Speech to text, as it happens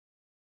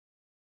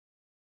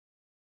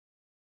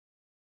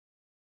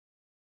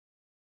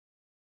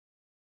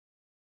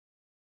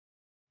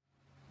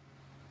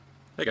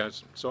Hey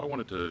guys, so I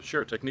wanted to share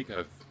a technique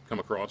I've come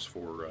across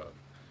for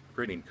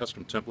creating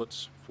custom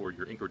templates for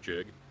your Incra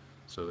Jig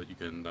so that you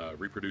can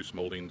reproduce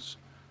moldings.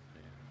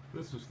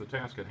 This is the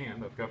task at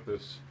hand. I've got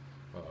this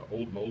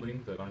old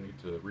molding that I need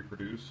to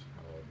reproduce.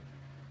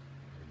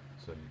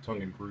 It's a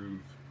tongue and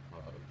groove,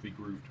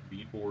 V-grooved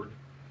beadboard,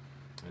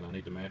 and I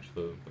need to match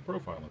the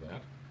profile of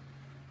that.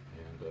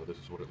 And this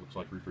is what it looks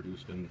like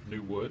reproduced in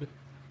new wood.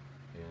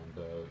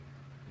 And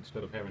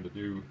instead of having to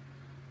do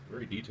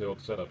very detailed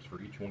setups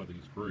for each one of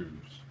these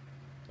grooves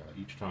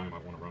each time I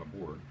want to run a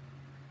board,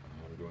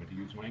 I'm going to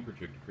use my Incra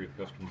Jig to create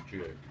a custom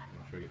jig.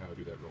 I'll show you how to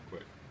do that real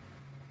quick.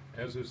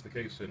 As is the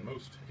case in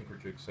most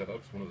Incra Jig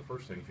setups, one of the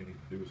first things you need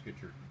to do is get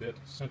your bit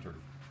centered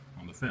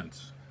on the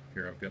fence.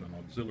 Here I've got an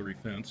auxiliary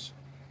fence,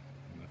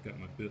 and I've got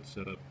my bit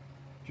set up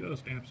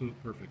just absolutely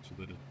perfect so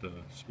that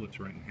it splits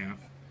right in half.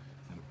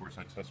 And of course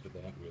I tested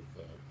that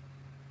with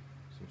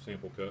some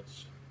sample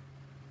cuts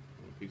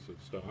on a piece of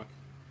stock.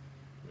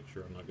 Make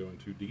sure I'm not going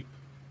too deep,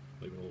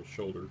 leaving a little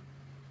shoulder.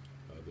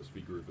 This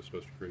V-groove is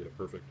supposed to create a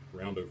perfect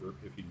roundover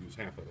if you use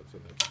half of it, so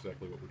that's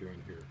exactly what we're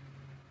doing here.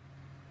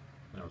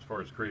 Now, as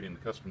far as creating the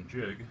custom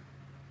jig,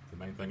 the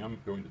main thing I'm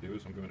going to do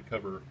is I'm going to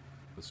cover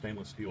the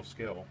stainless steel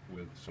scale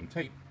with some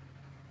tape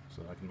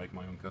so that I can make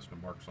my own custom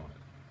marks on it.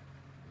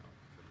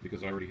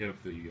 Because I already have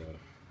the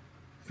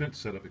fence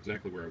set up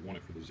exactly where I want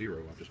it for the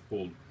zero, I just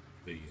pulled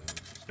the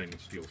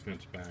stainless steel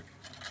fence back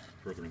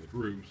further in the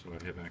groove so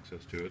I have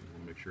access to it.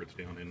 We'll make sure it's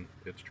down in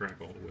its track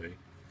all the way,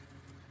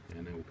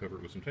 and then we'll cover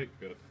it with some tape.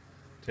 We've got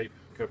tape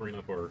covering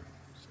up our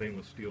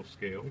stainless steel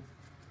scale.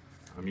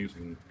 I'm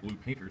using blue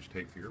painter's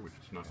tape here, which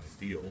is not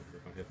ideal.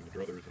 If I had my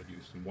druthers, I'd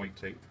use some white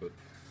tape, but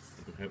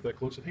I don't have that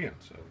close at hand,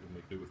 so we'll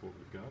make do with what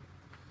we've got.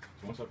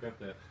 So once I've got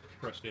that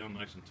pressed down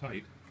nice and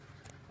tight,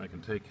 I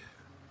can take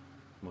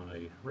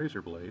my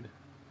razor blade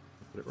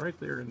and put it right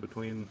there in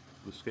between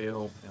the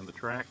scale and the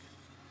track.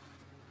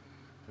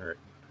 Alright,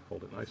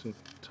 hold it nice and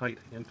tight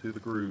into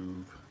the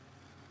groove.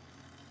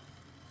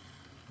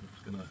 I'm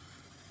just going to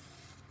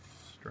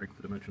strike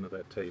the dimension of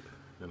that tape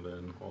and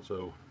then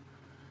also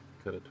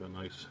cut it to a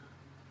nice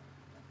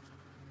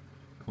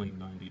clean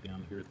 90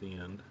 down here at the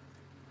end.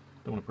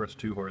 Don't want to press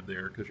too hard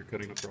there because you're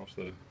cutting across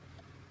the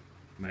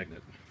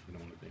magnet. You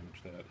don't want to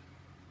damage that.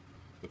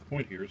 But the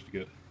point here is to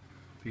get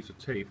a piece of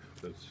tape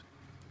that's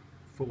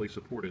fully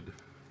supported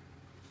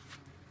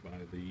by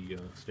the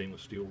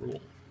stainless steel rule.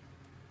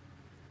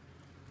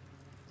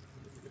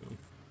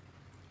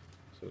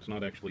 So it's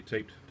not actually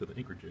taped to the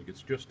Incra Jig,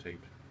 it's just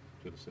taped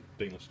to the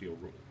stainless steel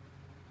rule.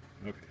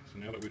 Okay, so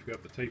now that we've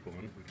got the tape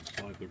on, we can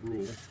slide the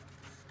rule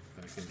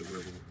back into where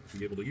we'll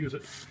be able to use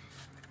it.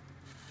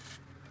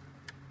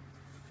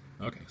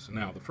 Okay, so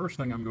now the first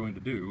thing I'm going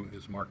to do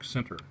is mark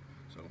center.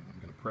 So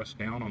I'm going to press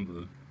down on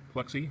the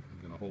plexi. I'm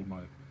going to hold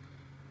my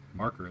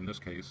marker, in this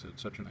case, at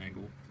such an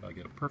angle that I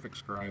get a perfect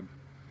scribe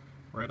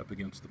right up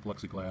against the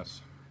plexiglass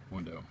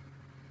window.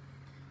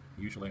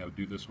 Usually I would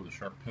do this with a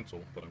sharp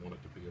pencil, but I want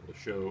it to be able to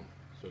show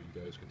so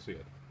you guys can see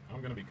it. I'm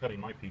going to be cutting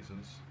my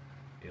pieces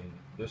in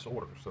this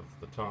order so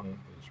that the tongue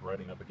is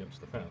riding up against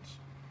the fence,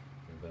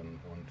 and then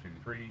 1, 2,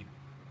 3,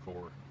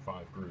 4,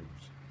 5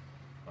 grooves.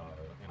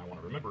 And I want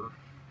to remember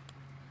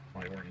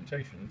my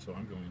orientation, so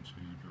I'm going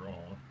to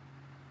draw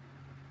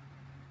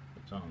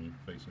the tongue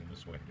facing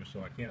this way, just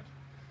so I can't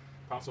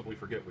possibly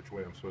forget which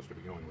way I'm supposed to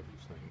be going with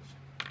these things.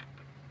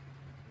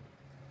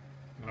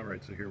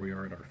 Alright, so here we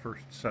are at our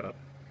first setup.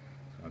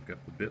 So I've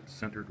got the bit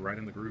centered right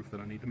in the groove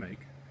that I need to make,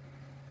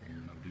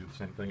 and I'll do the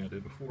same thing I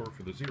did before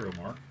for the zero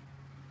mark.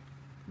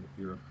 Come up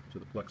here to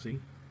the plexi,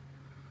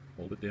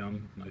 hold it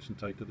down nice and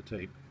tight to the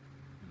tape,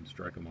 and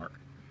strike a mark.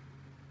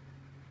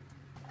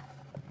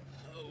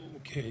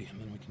 Okay, and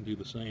then we can do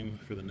the same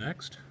for the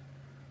next.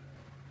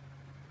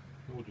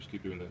 And we'll just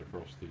keep doing that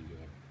across the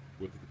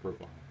width of the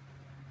profile.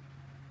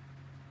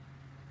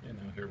 And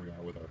now here we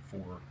are with our 4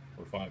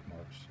 or 5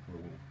 marks where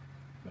we'll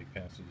make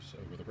passes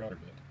over the router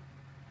bit.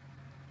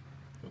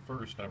 So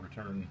first I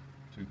return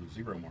to the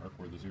zero mark,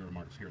 where the zero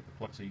mark's here at the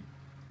plexi,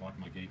 lock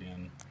my gate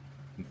in,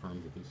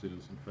 confirm that this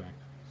is in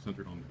fact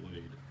centered on the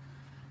blade.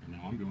 And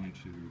now I'm going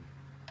to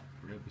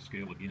grab the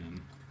scale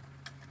again.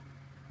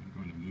 I'm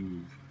going to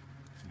move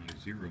my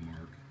zero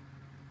mark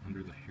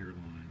under the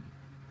hairline,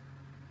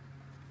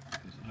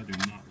 because I do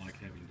not like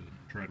having to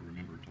try to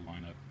remember to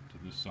line up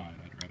to this side.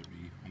 I'd rather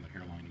be on the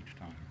hairline each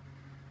time.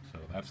 So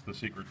that's the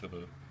secret to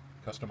the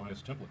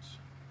customized templates.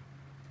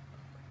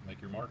 Make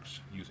your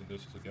marks using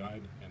this as a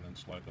guide, and then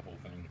slide the whole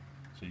thing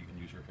so you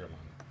can use your hairline.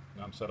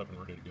 Now I'm set up and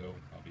ready to go.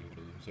 I'll be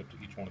able to zip to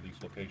each one of these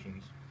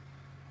locations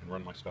and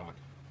run my stock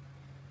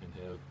and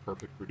have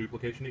perfect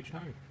reduplication each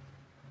time.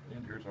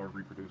 And here's our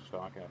reproduced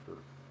stock after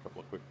a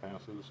couple of quick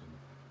passes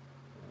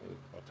and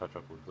a touch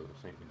up with the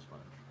sanding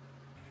sponge.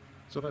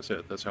 So that's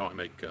it. That's how I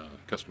make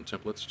custom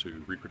templates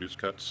to reproduce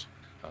cuts.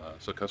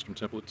 So custom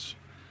templates,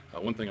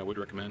 one thing I would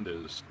recommend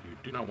is you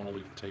do not want to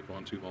leave the tape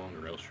on too long,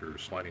 or else your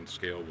sliding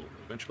scale will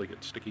eventually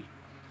get sticky,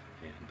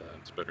 and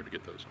it's better to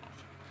get those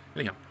off.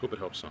 Anyhow, hope it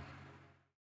helps some.